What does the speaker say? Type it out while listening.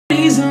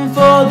Reason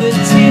for the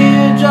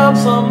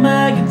teardrops on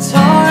my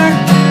guitar.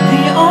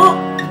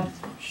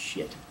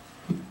 Shit.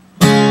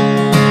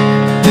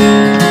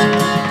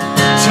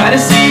 Try to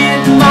see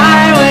it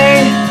my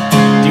way.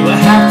 Do I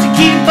have to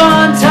keep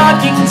on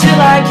talking till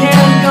I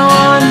can't go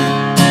on?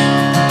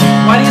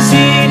 Why do you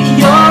see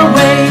it your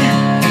way?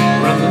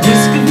 Run the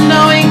risk of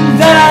knowing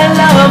that our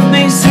love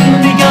may soon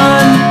be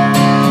gone.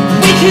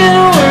 We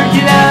can work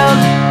it out.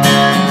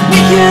 We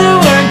can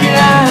work it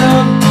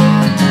out.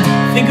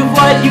 Think of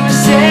what you were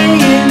saying.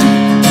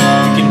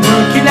 We can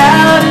work it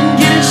out and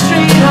get it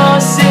straight or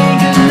say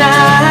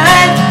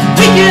goodnight.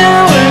 We can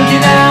work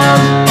it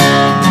out.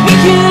 We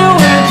can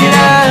work it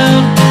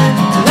out.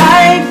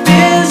 Life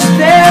is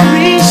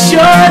very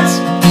short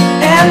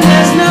and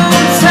there's no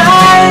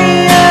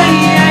time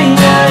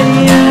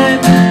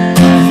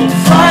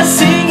for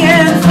fussing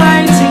and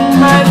fighting,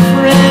 my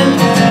friend.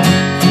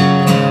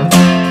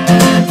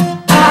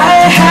 I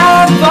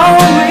have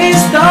always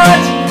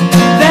thought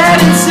that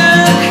it's a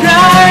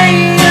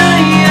crime,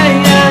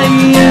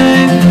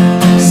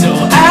 so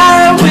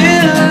I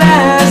will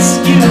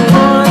ask you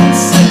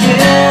once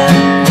again.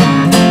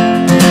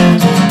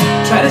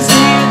 Try to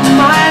see it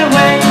my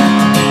way.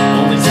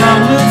 Only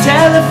time will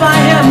tell if I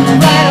am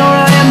right or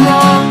I am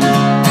wrong.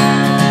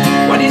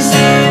 Why do you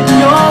see it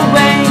your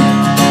way?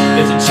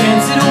 There's a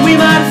chance that we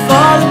might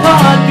fall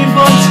apart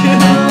before too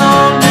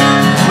long.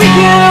 We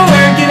can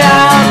work it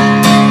out.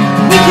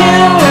 We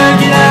can work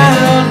it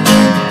out.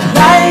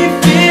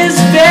 Life is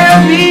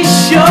very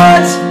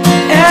short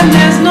and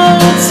there's no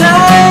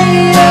time